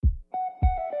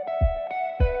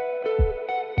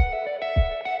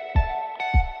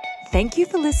Thank you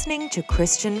for listening to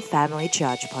Christian Family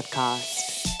Church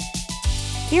Podcast.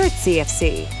 Here at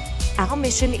CFC, our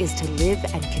mission is to live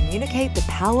and communicate the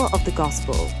power of the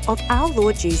gospel of our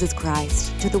Lord Jesus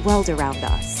Christ to the world around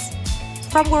us.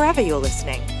 From wherever you're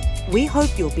listening, we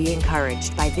hope you'll be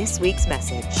encouraged by this week's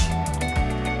message.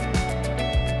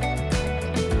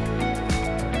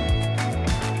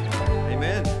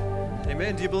 Amen.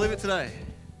 Amen. Do you believe it today?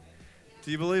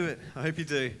 Do you believe it? I hope you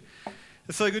do.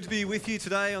 It's so good to be with you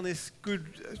today on this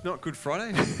not Good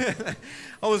Friday.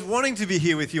 I was wanting to be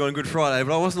here with you on Good Friday,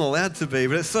 but I wasn't allowed to be.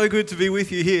 But it's so good to be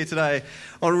with you here today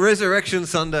on Resurrection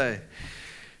Sunday.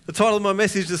 The title of my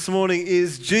message this morning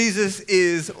is Jesus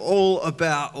is all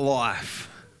about life.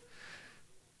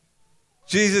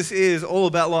 Jesus is all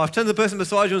about life. Turn to the person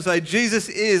beside you and say, Jesus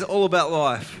is all about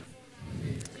life.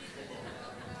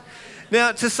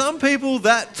 Now, to some people,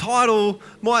 that title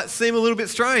might seem a little bit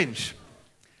strange.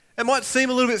 It might seem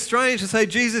a little bit strange to say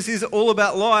Jesus is all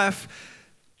about life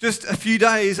just a few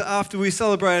days after we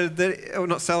celebrated that, or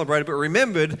not celebrated, but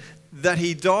remembered that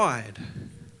he died.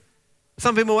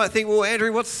 Some people might think, well,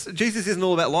 Andrew, Jesus isn't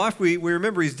all about life. We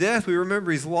remember his death, we remember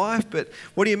his life, but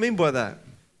what do you mean by that?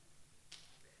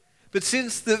 But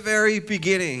since the very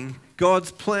beginning,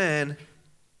 God's plan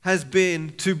has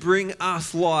been to bring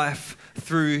us life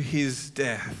through his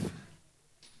death.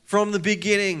 From the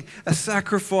beginning, a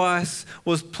sacrifice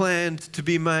was planned to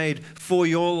be made for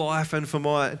your life and for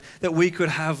mine, that we could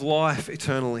have life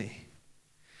eternally.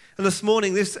 And this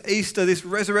morning, this Easter, this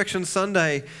Resurrection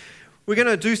Sunday, we're going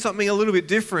to do something a little bit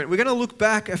different. We're going to look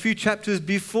back a few chapters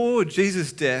before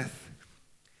Jesus' death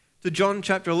to John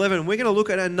chapter 11. We're going to look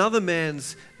at another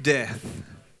man's death,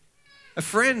 a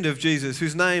friend of Jesus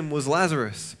whose name was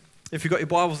Lazarus. If you've got your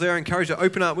Bibles there, I encourage you to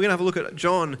open up. We're going to have a look at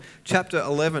John chapter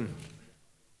 11.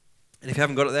 And if you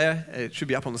haven't got it there, it should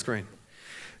be up on the screen.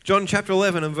 John chapter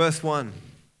 11 and verse 1.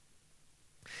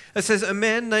 It says, a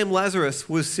man named Lazarus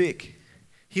was sick.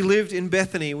 He lived in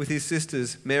Bethany with his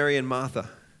sisters, Mary and Martha.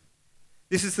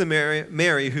 This is the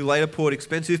Mary who later poured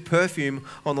expensive perfume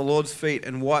on the Lord's feet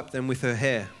and wiped them with her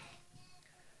hair.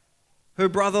 Her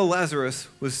brother Lazarus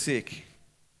was sick.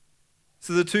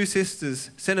 So the two sisters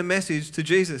sent a message to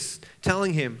Jesus,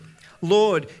 telling him,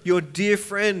 Lord, your dear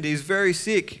friend is very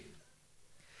sick.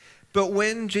 But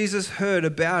when Jesus heard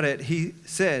about it, he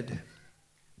said,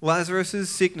 Lazarus'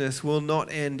 sickness will not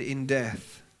end in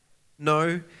death.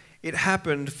 No, it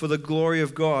happened for the glory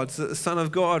of God, so that the Son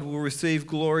of God will receive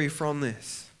glory from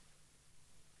this.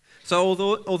 So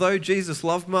although Jesus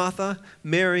loved Martha,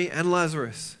 Mary, and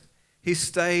Lazarus, he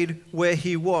stayed where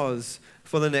he was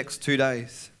for the next 2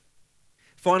 days.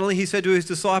 Finally, he said to his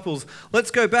disciples,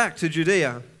 let's go back to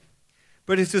Judea.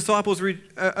 But his disciples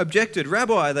objected.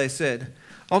 Rabbi, they said,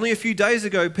 only a few days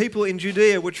ago, people in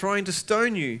Judea were trying to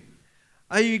stone you.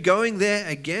 Are you going there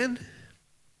again?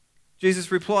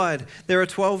 Jesus replied, there are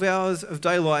 12 hours of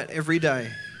daylight every day.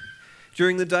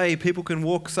 During the day, people can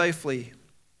walk safely.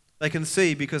 They can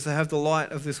see because they have the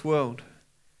light of this world.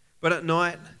 But at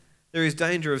night, there is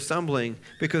danger of stumbling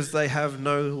because they have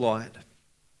no light.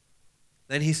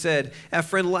 Then he said, our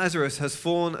friend Lazarus has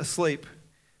fallen asleep,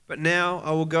 but now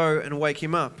I will go and wake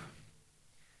him up.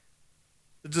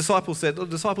 The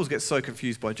disciples get so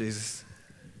confused by Jesus.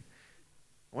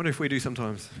 I wonder if we do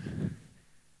sometimes.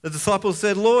 The disciples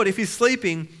said, Lord, if he's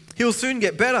sleeping, he'll soon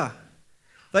get better.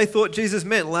 They thought Jesus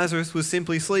meant Lazarus was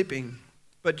simply sleeping,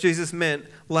 but Jesus meant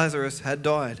Lazarus had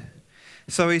died.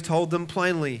 So he told them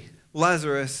plainly,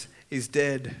 Lazarus is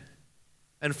dead.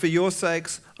 And for your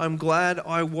sakes, I'm glad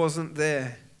I wasn't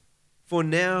there. For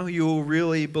now you will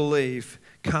really believe.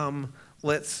 Come,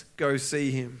 let's go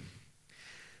see him.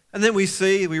 And then we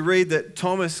read that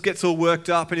Thomas gets all worked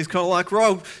up and he's kind of like,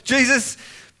 well, Jesus,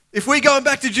 if we're going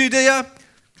back to Judea,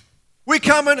 we're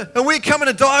coming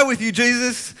to die with you,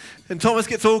 Jesus. And Thomas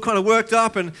gets all kind of worked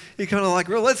up and he kind of like,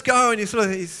 well, let's go. And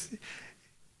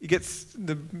he gets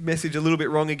the message a little bit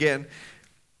wrong again.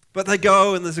 But they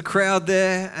go and there's a crowd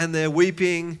there and they're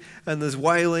weeping and there's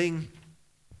wailing.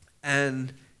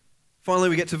 And finally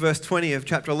we get to verse 20 of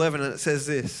chapter 11 and it says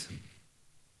this.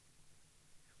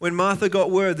 When Martha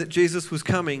got word that Jesus was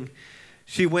coming,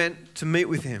 she went to meet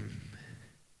with him.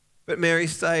 But Mary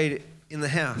stayed in the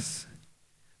house.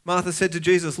 Martha said to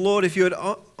Jesus, Lord, if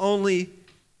only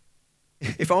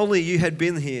you had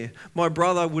been here, my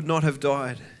brother would not have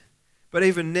died. But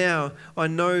even now, I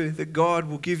know that God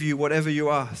will give you whatever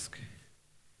you ask.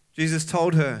 Jesus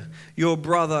told her, your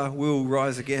brother will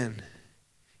rise again.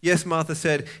 Yes, Martha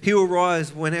said, he will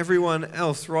rise when everyone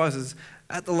else rises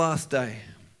at the last day.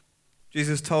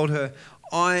 Jesus told her,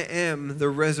 I am the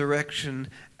resurrection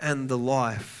and the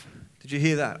life. Did you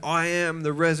hear that? I am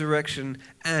the resurrection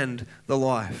and the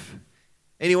life.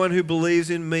 Anyone who believes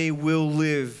in me will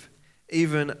live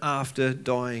even after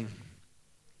dying.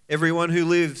 Everyone who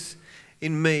lives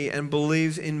in me and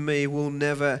believes in me will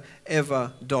never,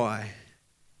 ever die.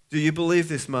 Do you believe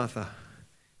this, Martha?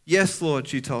 Yes, Lord,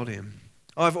 she told him.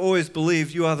 I've always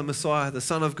believed you are the Messiah, the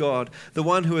Son of God, the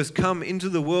one who has come into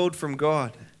the world from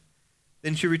God.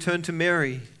 Then she returned to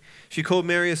Mary. She called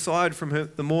Mary aside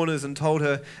from the mourners and told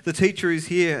her, the teacher is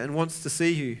here and wants to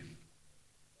see you.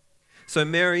 So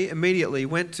Mary immediately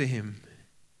went to him.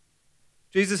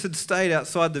 Jesus had stayed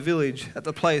outside the village at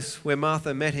the place where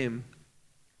Martha met him.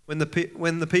 When the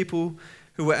people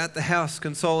who were at the house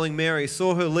consoling Mary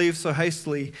saw her leave so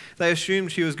hastily, they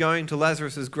assumed she was going to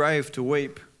Lazarus' grave to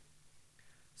weep.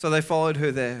 So they followed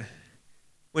her there.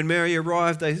 When Mary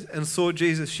arrived and saw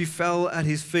Jesus, she fell at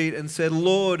his feet and said,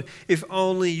 Lord, if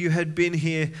only you had been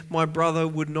here, my brother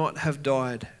would not have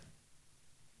died.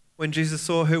 When Jesus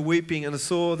saw her weeping and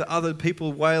saw the other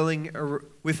people wailing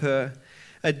with her,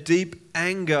 a deep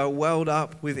anger welled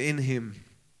up within him,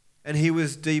 and he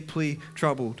was deeply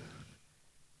troubled.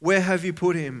 Where have you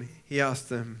put him? He asked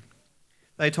them.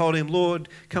 They told him, Lord,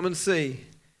 come and see.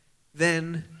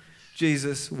 Then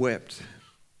Jesus wept.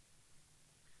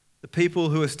 The people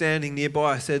who were standing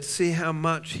nearby said, see how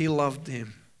much he loved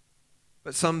him.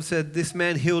 But some said, this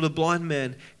man healed a blind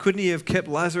man. Couldn't he have kept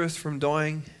Lazarus from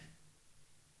dying?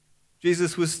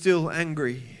 Jesus was still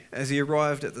angry as he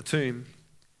arrived at the tomb,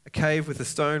 a cave with a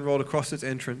stone rolled across its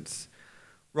entrance.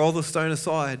 Roll the stone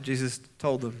aside, Jesus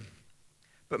told them.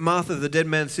 But Martha, the dead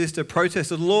man's sister,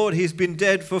 protested, Lord, he's been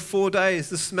dead for 4 days.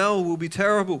 The smell will be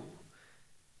terrible.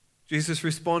 Jesus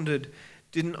responded,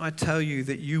 didn't I tell you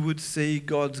that you would see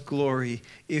God's glory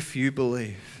if you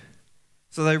believe?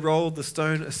 So they rolled the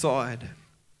stone aside.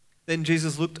 Then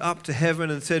Jesus looked up to heaven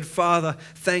and said, Father,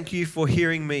 thank you for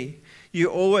hearing me. You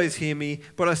always hear me,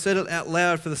 but I said it out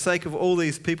loud for the sake of all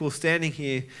these people standing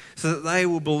here, so that they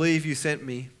will believe you sent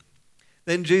me.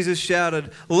 Then Jesus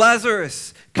shouted,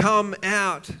 Lazarus, come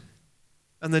out.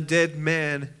 And the dead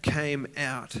man came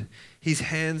out, his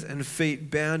hands and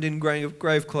feet bound in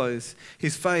grave clothes,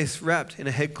 his face wrapped in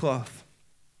a headcloth.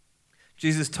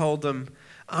 Jesus told them,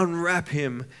 unwrap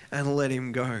him and let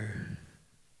him go.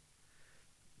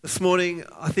 This morning,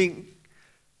 I think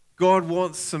God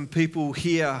wants some people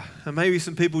here, and maybe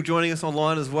some people joining us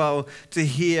online as well, to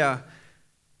hear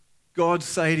God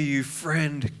say to you,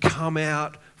 friend, come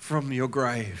out from your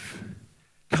grave.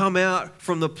 Come out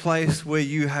from the place where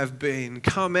you have been.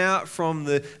 Come out from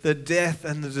the death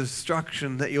and the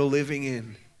destruction that you're living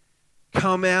in.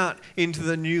 Come out into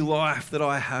the new life that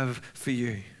I have for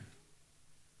you.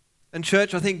 And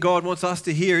church, I think God wants us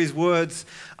to hear his words,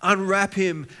 unwrap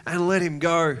him and let him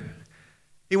go.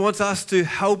 He wants us to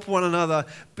help one another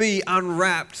be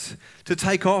unwrapped, to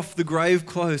take off the grave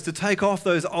clothes, to take off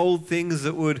those old things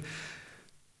that would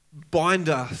bind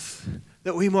us,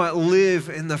 that we might live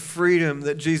in the freedom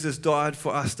that Jesus died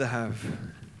for us to have.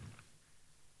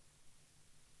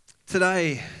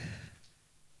 Today,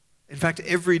 in fact,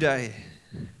 every day,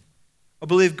 I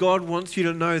believe God wants you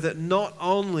to know that not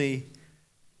only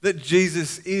that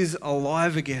Jesus is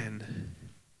alive again,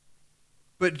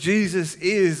 but Jesus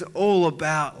is all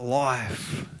about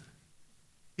life.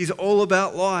 He's all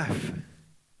about life.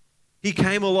 He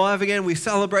came alive again. We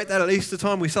celebrate that at Easter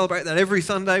time. We celebrate that every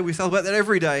Sunday. We celebrate that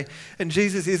every day. And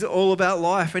Jesus is all about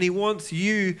life, and he wants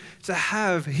you to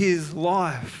have his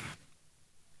life.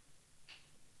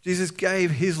 Jesus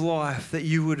gave his life that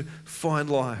you would find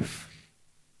life.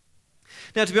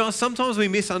 Now, to be honest, sometimes we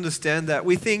misunderstand that.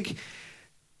 We think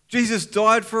Jesus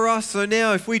died for us, so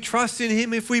now if we trust in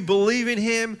him, if we believe in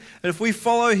him, and if we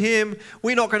follow him,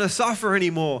 we're not going to suffer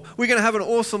anymore. We're going to have an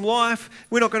awesome life.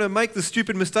 We're not going to make the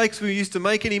stupid mistakes we used to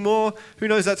make anymore. Who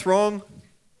knows that's wrong?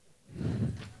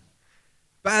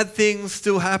 Bad things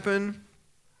still happen.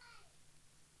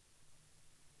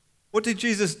 What did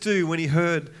Jesus do when he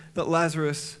heard that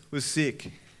Lazarus was sick?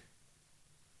 It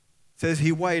says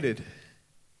he waited.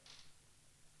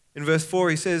 In verse 4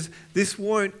 he says, this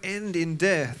won't end in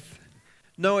death.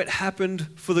 No, it happened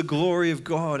for the glory of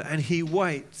God, and he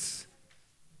waits.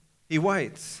 He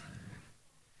waits.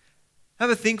 Have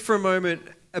a think for a moment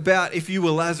about if you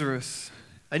were Lazarus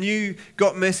and you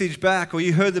got message back, or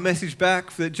you heard the message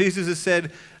back that Jesus has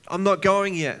said, I'm not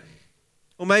going yet.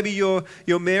 Or maybe you're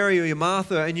Mary or you're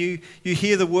Martha and you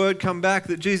hear the word come back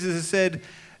that Jesus has said,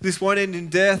 this won't end in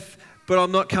death, but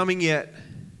I'm not coming yet.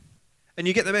 And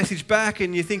you get the message back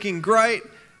and you're thinking, great,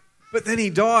 but then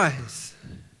he dies.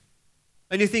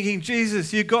 And you're thinking,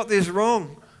 Jesus, you got this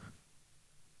wrong.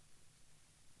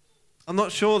 I'm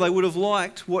not sure they would have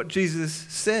liked what Jesus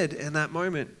said in that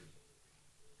moment.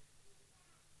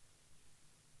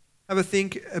 have a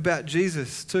think about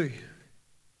Jesus too.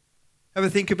 Have a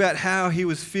think about how he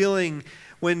was feeling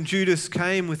when Judas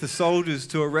came with the soldiers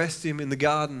to arrest him in the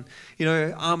garden. You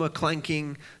know, armor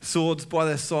clanking, swords by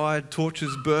their side,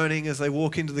 torches burning as they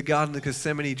walk into the Garden of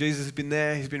Gethsemane. Jesus has been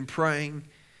there, he's been praying.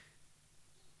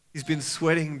 He's been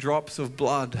sweating drops of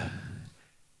blood.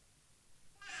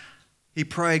 He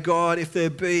prayed, God, if there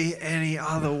be any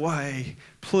other way,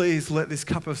 please let this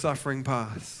cup of suffering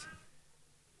pass.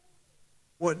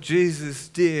 What Jesus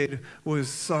did was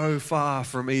so far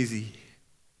from easy.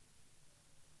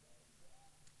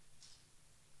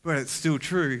 But it's still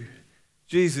true.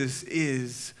 Jesus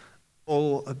is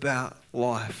all about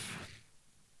life.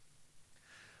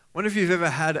 I wonder if you've ever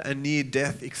had a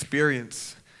near-death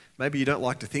experience. Maybe you don't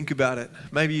like to think about it.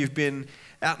 Maybe you've been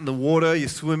out in the water, you're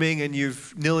swimming and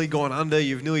you've nearly gone under,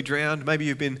 you've nearly drowned. Maybe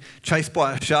you've been chased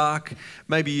by a shark.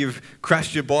 Maybe you've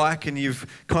crashed your bike and you've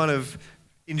kind of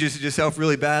injured yourself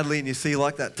really badly and you see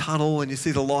like that tunnel and you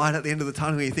see the light at the end of the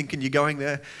tunnel and you're thinking you're going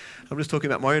there. I'm just talking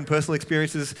about my own personal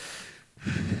experiences.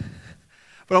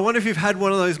 But I wonder if you've had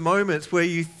one of those moments where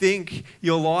you think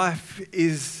your life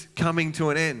is coming to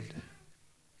an end.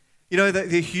 You know, that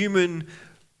the human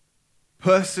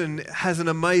person has an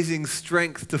amazing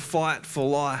strength to fight for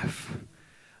life. I don't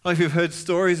know if you've heard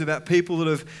stories about people that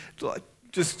have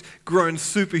just grown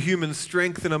superhuman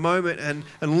strength in a moment and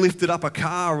lifted up a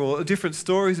car, or different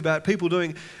stories about people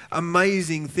doing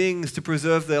amazing things to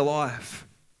preserve their life.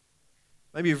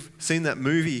 Maybe you've seen that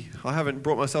movie. I haven't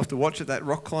brought myself to watch it, that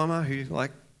rock climber who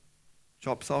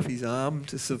chops off his arm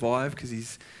to survive because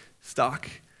he's stuck.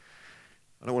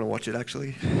 I don't want to watch it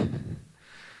actually.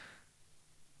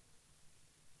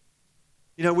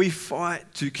 You know, we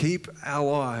fight to keep our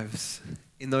lives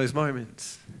in those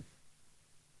moments.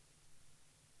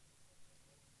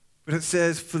 But it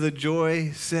says, for the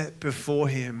joy set before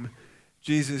him,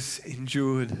 Jesus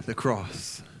endured the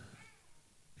cross.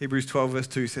 Hebrews 12 verse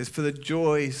 2 says, for the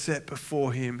joy set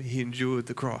before him, he endured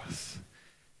the cross.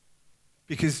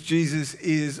 Because Jesus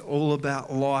is all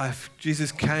about life.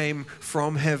 Jesus came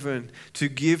from heaven to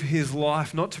give his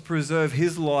life, not to preserve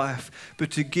his life, but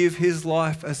to give his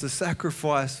life as a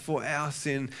sacrifice for our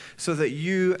sin so that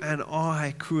you and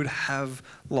I could have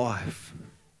life.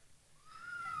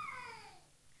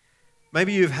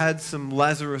 Maybe you've had some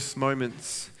Lazarus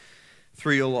moments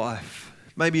through your life.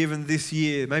 Maybe even this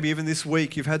year, maybe even this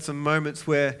week, you've had some moments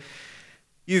where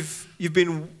you've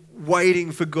been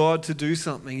waiting for God to do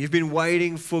something. You've been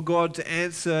waiting for God to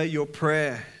answer your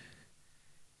prayer.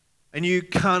 And you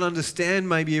can't understand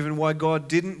maybe even why God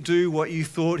didn't do what you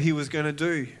thought he was going to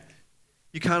do.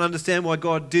 You can't understand why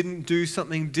God didn't do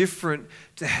something different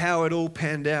to how it all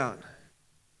panned out.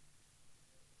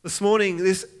 This morning,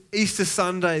 this Easter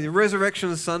Sunday, the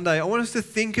Resurrection Sunday, I want us to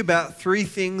think about 3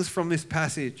 things from this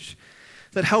passage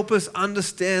that help us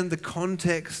understand the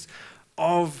context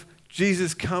of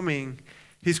Jesus coming,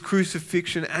 his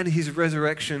crucifixion and his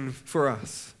resurrection for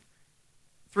us.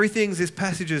 3 things these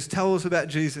passages tell us about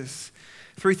Jesus.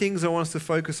 3 things I want us to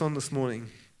focus on this morning.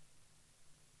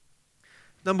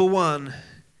 Number 1,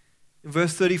 in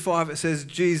verse 35 it says,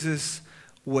 Jesus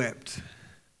wept.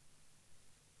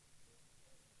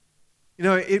 You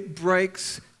know, it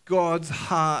breaks God's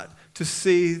heart to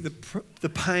see the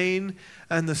pain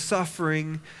and the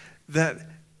suffering that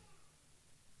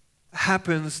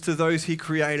happens to those he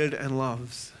created and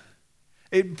loves.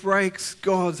 It breaks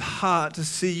God's heart to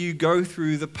see you go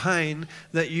through the pain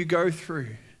that you go through.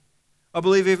 I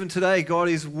believe even today God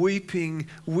is weeping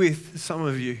with some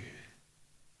of you.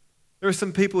 There are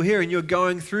some people here and you're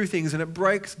going through things and it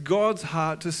breaks God's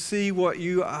heart to see what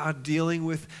you are dealing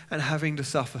with and having to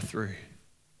suffer through.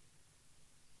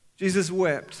 Jesus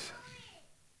wept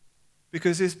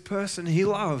because this person he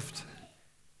loved,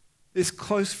 this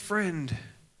close friend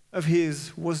of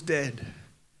his, was dead.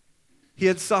 He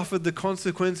had suffered the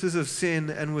consequences of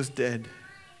sin and was dead.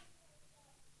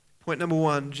 Point number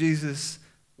 1, Jesus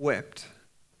wept.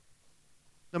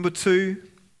 Number 2,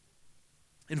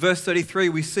 in verse 33,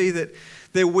 we see that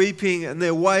they're weeping and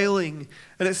they're wailing.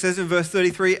 And it says in verse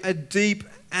 33, a deep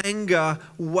anger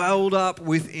welled up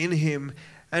within him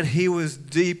and he was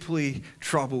deeply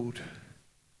troubled.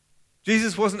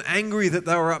 Jesus wasn't angry that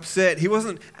they were upset. He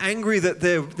wasn't angry that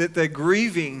they're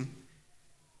grieving.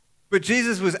 But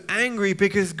Jesus was angry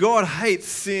because God hates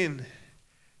sin.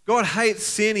 God hates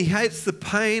sin. He hates the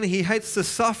pain. He hates the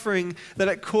suffering that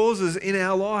it causes in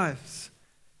our lives.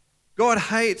 God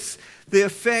hates the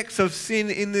effects of sin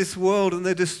in this world and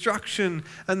the destruction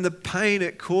and the pain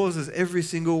it causes every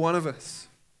single one of us.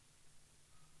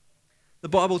 The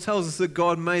Bible tells us that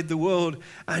God made the world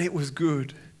and it was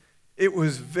good. It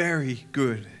was very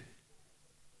good.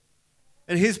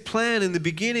 And his plan in the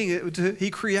beginning, he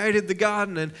created the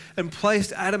garden and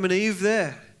placed Adam and Eve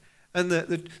there. And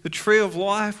the tree of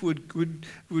life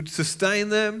would sustain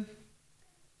them.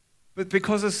 But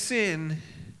because of sin,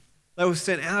 they were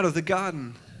sent out of the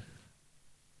garden.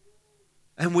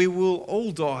 And we will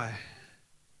all die.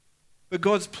 But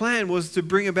God's plan was to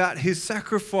bring about his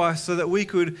sacrifice so that we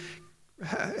could,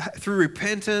 through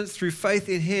repentance, through faith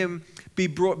in him, be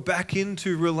brought back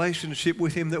into relationship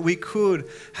with him, that we could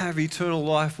have eternal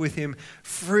life with him,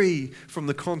 free from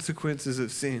the consequences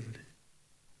of sin.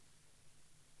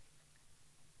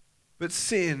 But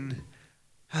sin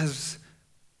has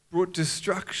brought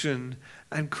destruction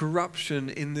and corruption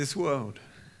in this world.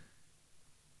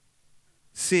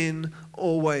 Sin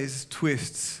always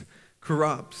twists,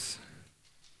 corrupts,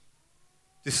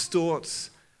 distorts,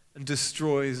 and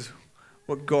destroys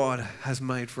what God has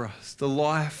made for us. The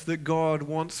life that God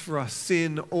wants for us.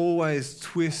 Sin always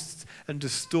twists and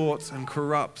distorts and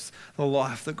corrupts the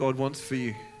life that God wants for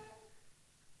you.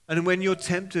 And when you're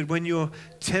tempted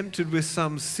with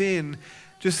some sin,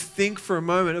 just think for a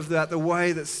moment of that, the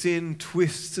way that sin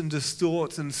twists and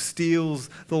distorts and steals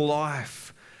the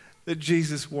life that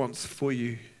Jesus wants for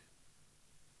you.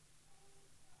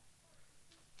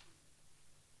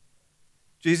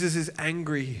 Jesus is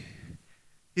angry.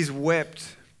 He's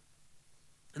wept.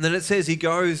 And then it says he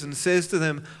goes and says to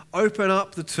them, open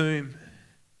up the tomb.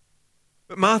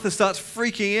 But Martha starts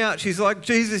freaking out. She's like,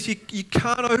 Jesus, you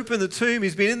can't open the tomb.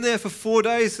 He's been in there for 4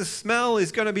 days. The smell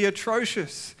is going to be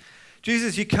atrocious.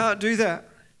 Jesus, you can't do that.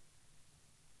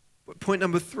 But point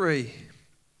number 3,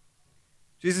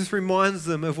 Jesus reminds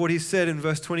them of what he said in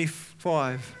verse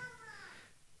 25.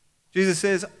 Jesus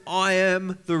says, I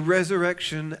am the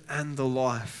resurrection and the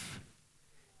life.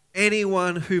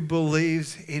 Anyone who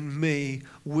believes in me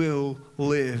will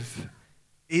live,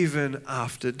 even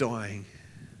after dying.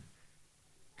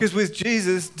 Because with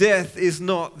Jesus, death is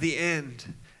not the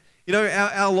end. You know,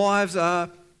 our lives are,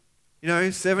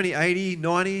 70, 80,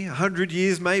 90, 100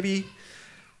 years maybe.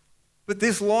 But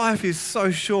this life is so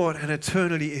short and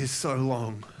eternity is so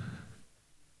long.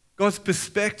 God's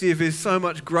perspective is so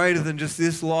much greater than just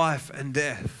this life and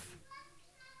death.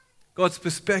 God's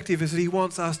perspective is that he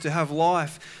wants us to have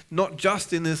life, not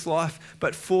just in this life,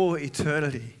 but for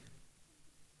eternity.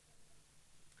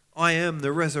 I am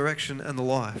the resurrection and the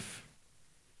life.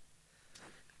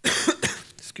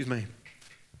 Excuse me.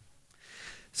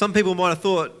 Some people might have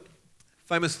thought,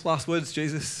 famous last words,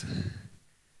 Jesus,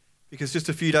 because just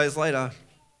a few days later,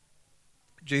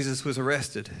 Jesus was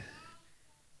arrested.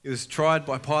 He was tried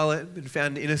by Pilate, been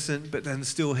found innocent, but then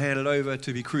still handed over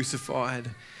to be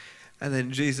crucified. And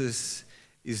then Jesus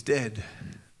is dead.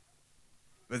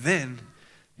 But then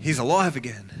he's alive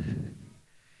again.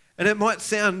 And it might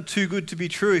sound too good to be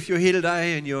true if you're here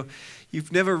today and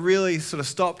you've never really sort of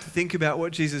stopped to think about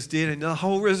what Jesus did. And the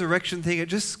whole resurrection thing, it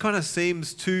just kind of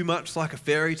seems too much like a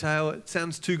fairy tale. It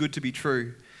sounds too good to be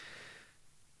true.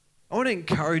 I want to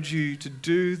encourage you to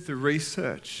do the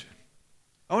research.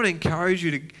 I want to encourage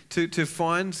you to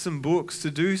find some books,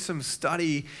 to do some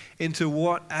study into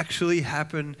what actually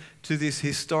happened to this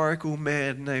historical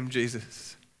man named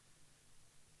Jesus.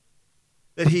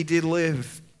 That he did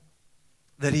live,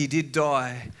 that he did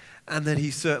die, and that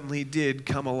he certainly did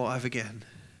come alive again.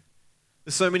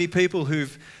 There's so many people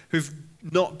who've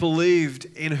not believed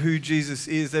in who Jesus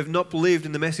is. They've not believed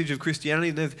in the message of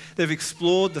Christianity. They've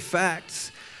explored the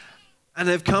facts, and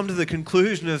they've come to the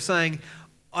conclusion of saying,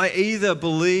 I either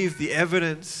believe the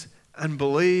evidence and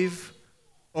believe,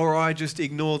 or I just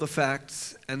ignore the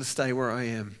facts and stay where I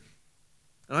am.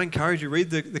 And I encourage you, read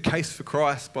the Case for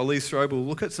Christ by Lee Strobel.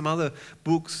 Look at some other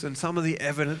books and some of the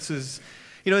evidences.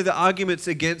 The arguments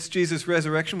against Jesus'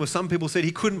 resurrection were some people said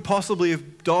he couldn't possibly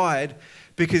have died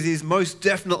because he's most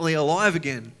definitely alive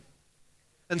again.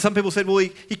 And some people said, well,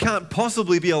 he can't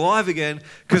possibly be alive again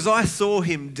because I saw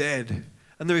him dead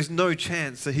and there is no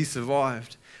chance that he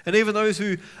survived. And even those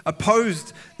who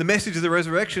opposed the message of the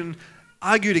resurrection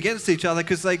argued against each other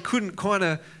because they couldn't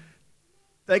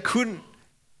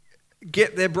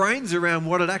get their brains around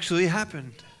what had actually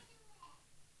happened.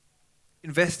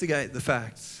 Investigate the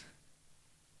facts.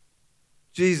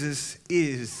 Jesus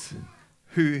is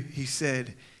who he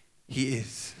said he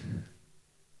is.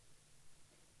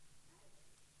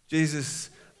 Jesus,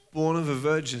 born of a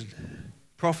virgin,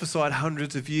 prophesied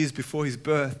hundreds of years before his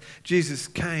birth. Jesus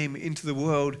came into the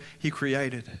world he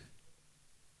created.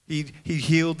 He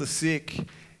healed the sick.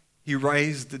 He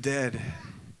raised the dead.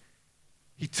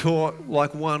 He taught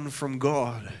like one from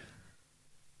God.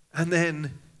 And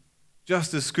then,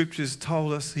 just as scriptures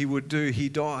told us he would do, he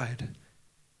died.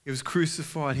 He was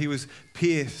crucified. He was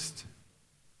pierced.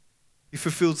 He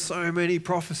fulfilled so many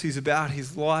prophecies about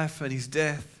his life and his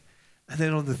death. And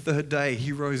then on the third day,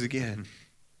 he rose again.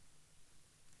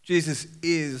 Jesus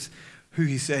is who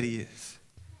he said he is.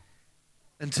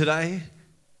 And today,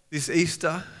 this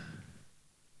Easter,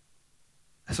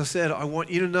 as I said, I want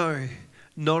you to know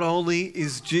not only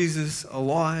is Jesus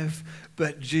alive,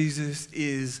 but Jesus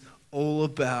is all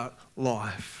about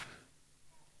life.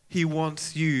 He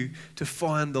wants you to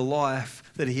find the life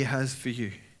that he has for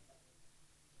you.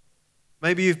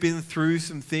 Maybe you've been through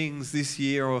some things this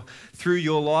year or through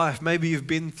your life. Maybe you've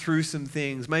been through some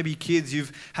things. Maybe kids,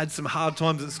 you've had some hard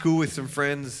times at school with some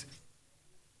friends.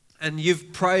 And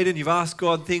you've prayed and you've asked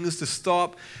God things to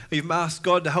stop. You've asked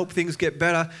God to help things get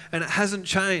better, and it hasn't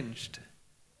changed.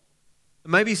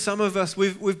 Maybe some of us,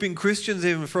 we've been Christians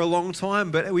even for a long time,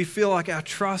 but we feel like our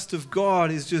trust of God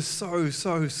is just so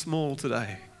small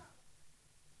today.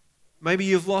 Maybe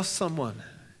you've lost someone,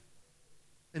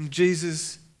 and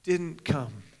Jesus didn't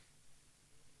come.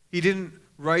 He didn't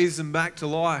raise them back to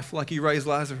life like he raised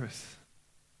Lazarus.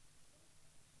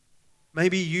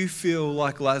 Maybe you feel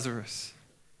like Lazarus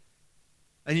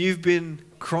and you've been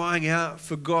crying out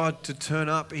for God to turn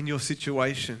up in your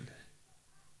situation,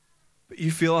 but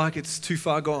you feel like it's too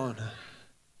far gone.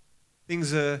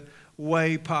 Things are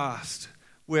way past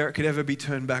where it could ever be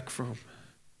turned back from.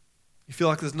 You feel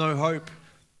like there's no hope.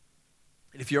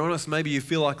 And if you're honest, maybe you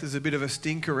feel like there's a bit of a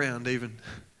stink around even.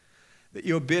 That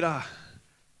you're bitter,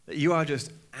 that you are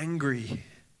just angry,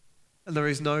 and there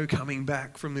is no coming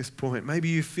back from this point. Maybe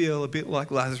you feel a bit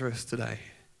like Lazarus today.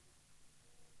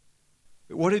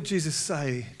 But what did Jesus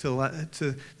say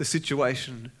to the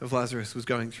situation of Lazarus was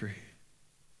going through?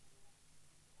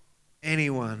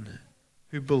 Anyone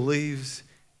who believes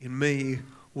in me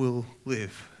will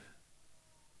live,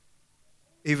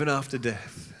 even after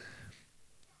death.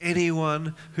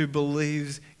 Anyone who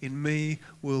believes in me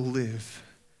will live.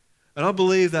 And I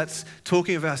believe that's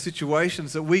talking of our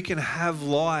situations, that we can have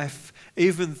life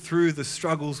even through the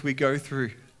struggles we go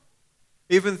through,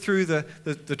 even through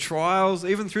the trials,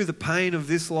 even through the pain of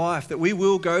this life that we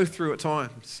will go through at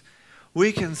times.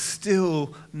 We can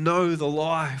still know the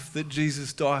life that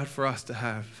Jesus died for us to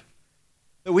have.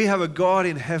 That we have a God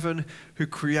in heaven who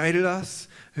created us,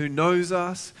 who knows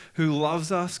us, who loves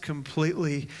us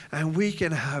completely, and we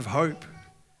can have hope.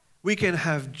 We can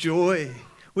have joy.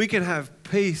 We can have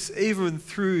peace even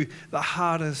through the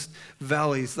hardest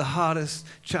valleys, the hardest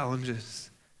challenges,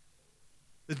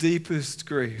 the deepest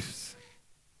griefs.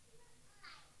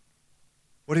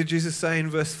 What did Jesus say in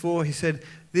verse 4? He said,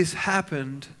 "This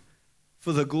happened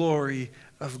for the glory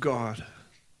of God."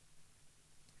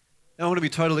 Now, I want to be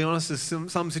totally honest, there's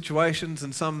some situations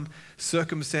and some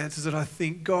circumstances that I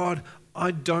think, God,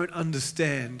 I don't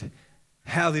understand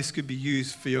how this could be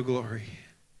used for your glory.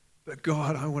 But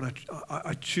God,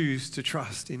 I choose to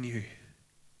trust in you.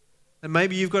 And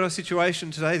maybe you've got a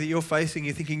situation today that you're facing,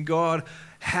 you're thinking, God,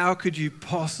 how could you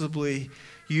possibly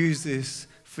use this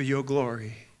for your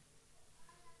glory?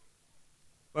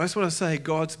 But I just want to say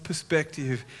God's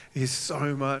perspective is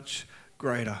so much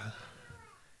greater.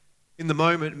 In the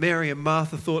moment, Mary and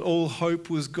Martha thought all hope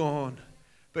was gone,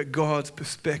 but God's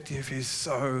perspective is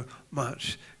so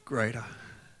much greater.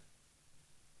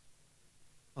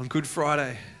 On Good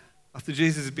Friday, after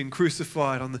Jesus had been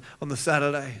crucified on the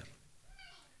Saturday,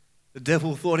 the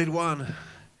devil thought he'd won.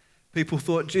 People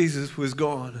thought Jesus was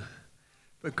gone,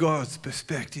 but God's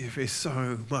perspective is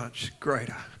so much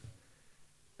greater.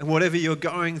 And whatever you're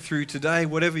going through today,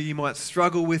 whatever you might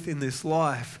struggle with in this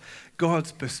life,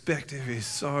 God's perspective is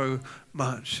so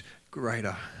much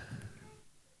greater.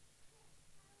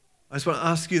 I just want to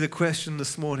ask you the question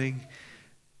this morning,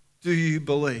 do you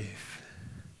believe?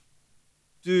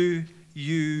 Do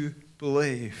you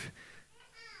believe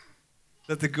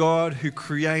that the God who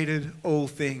created all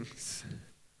things,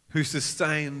 who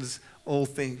sustains all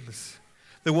things,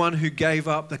 the one who gave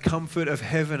up the comfort of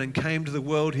heaven and came to the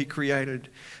world he created,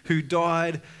 who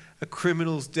died a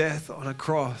criminal's death on a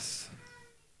cross,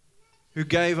 who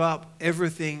gave up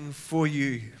everything for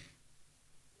you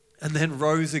and then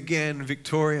rose again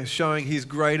victorious, showing he's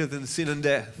greater than sin and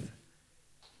death.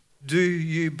 Do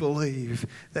you believe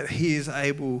that he is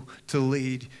able to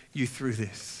lead you through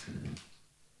this?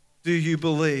 Do you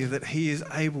believe that he is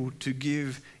able to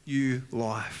give you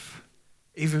life,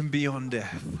 even beyond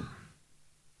death?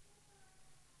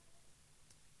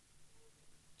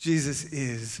 Jesus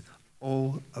is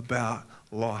all about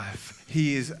life.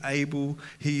 He is able,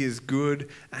 he is good,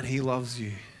 and he loves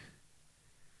you.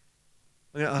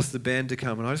 I'm going to ask the band to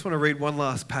come, and I just want to read one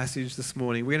last passage this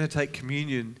morning. We're going to take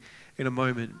communion in a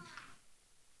moment.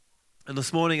 And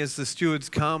this morning as the stewards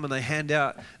come and they hand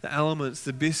out the elements,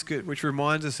 the biscuit, which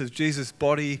reminds us of Jesus'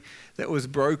 body that was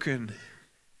broken.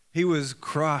 He was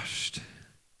crushed.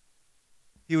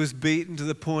 He was beaten to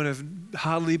the point of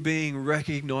hardly being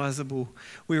recognizable.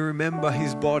 We remember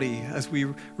his body as we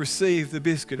receive the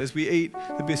biscuit, as we eat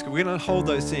the biscuit. We're going to hold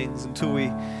those things until we're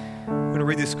going to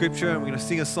read the scripture and we're going to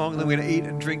sing a song and then we're going to eat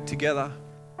and drink together.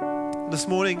 And this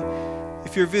morning,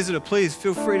 if you're a visitor, please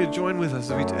feel free to join with us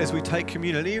as we take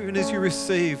communion, even as you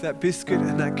receive that biscuit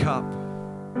and that cup.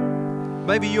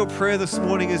 Maybe your prayer this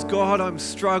morning is, God, I'm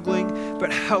struggling,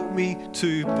 but help me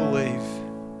to believe.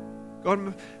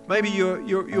 God, maybe you're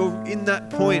in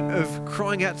that point of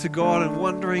crying out to God and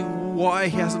wondering why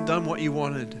he hasn't done what you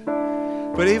wanted.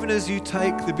 But even as you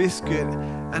take the biscuit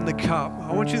and the cup,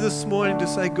 I want you this morning to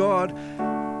say, God,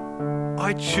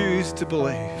 I choose to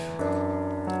believe.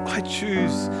 I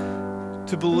choose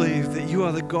to believe that you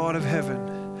are the God of heaven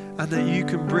and that you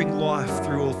can bring life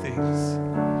through all things.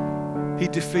 He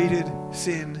defeated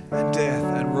sin and death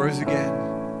and rose again.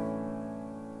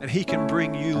 And he can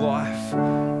bring you life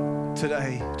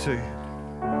today too.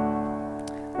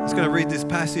 I'm just going to read this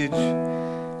passage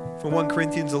from 1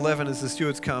 Corinthians 11 as the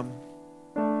stewards come.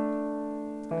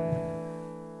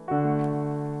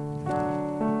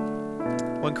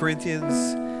 1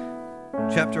 Corinthians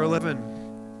chapter 11.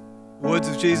 Words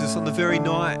of Jesus on the very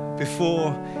night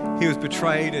before he was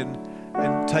betrayed and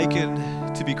taken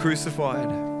to be crucified.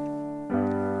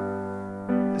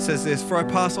 It says this, "For I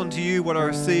pass on to you what I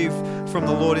received from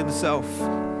the Lord himself.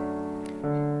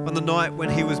 On the night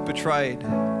when he was betrayed,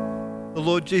 the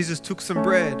Lord Jesus took some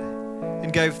bread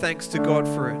and gave thanks to God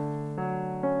for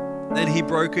it. Then he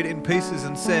broke it in pieces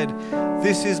and said,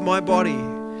 'This is my body,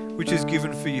 which is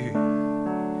given for you.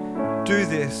 Do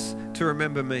this to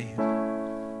remember me.'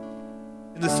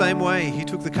 In the same way, he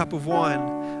took the cup of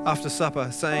wine after supper,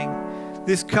 saying,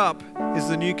 'This cup is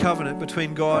the new covenant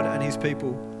between God and his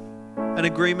people, an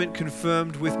agreement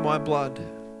confirmed with my blood.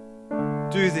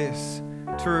 Do this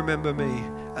to remember me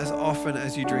as often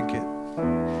as you drink it.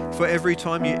 For every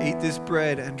time you eat this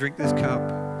bread and drink this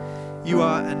cup, you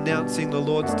are announcing the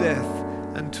Lord's death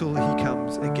until he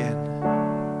comes again.'"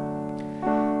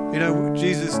 You know,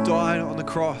 Jesus died on the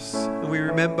cross, and we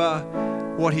remember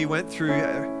what he went through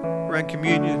around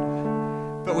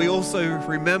communion, but we also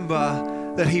remember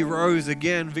that he rose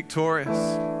again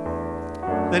victorious.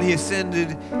 Then he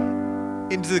ascended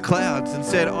into the clouds and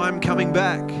said, "I'm coming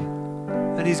back,"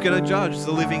 and he's going to judge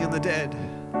the living and the dead.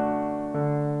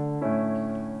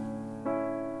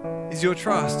 Is your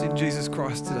trust in Jesus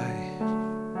Christ today?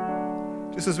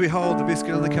 Just as we hold the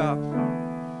biscuit and the cup,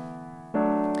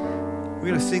 we're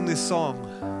going to sing this song.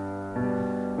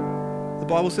 The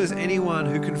Bible says anyone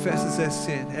who confesses their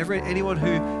sin, anyone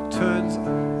who turns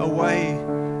away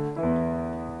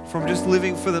from just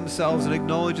living for themselves and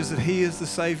acknowledges that he is the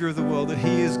Savior of the world, that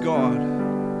he is God,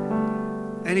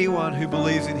 anyone who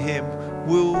believes in him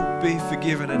will be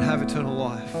forgiven and have eternal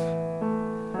life.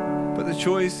 But the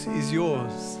choice is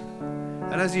yours.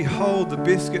 And as you hold the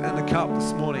biscuit and the cup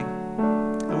this morning,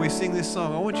 and we sing this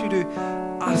song, I want you to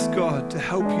ask God to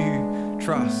help you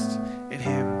trust in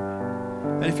him.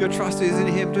 And if your trust is in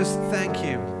him, just thank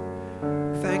him.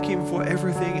 Thank him for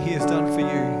everything he has done for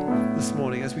you this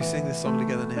morning as we sing this song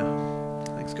together now.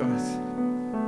 Thanks, guys.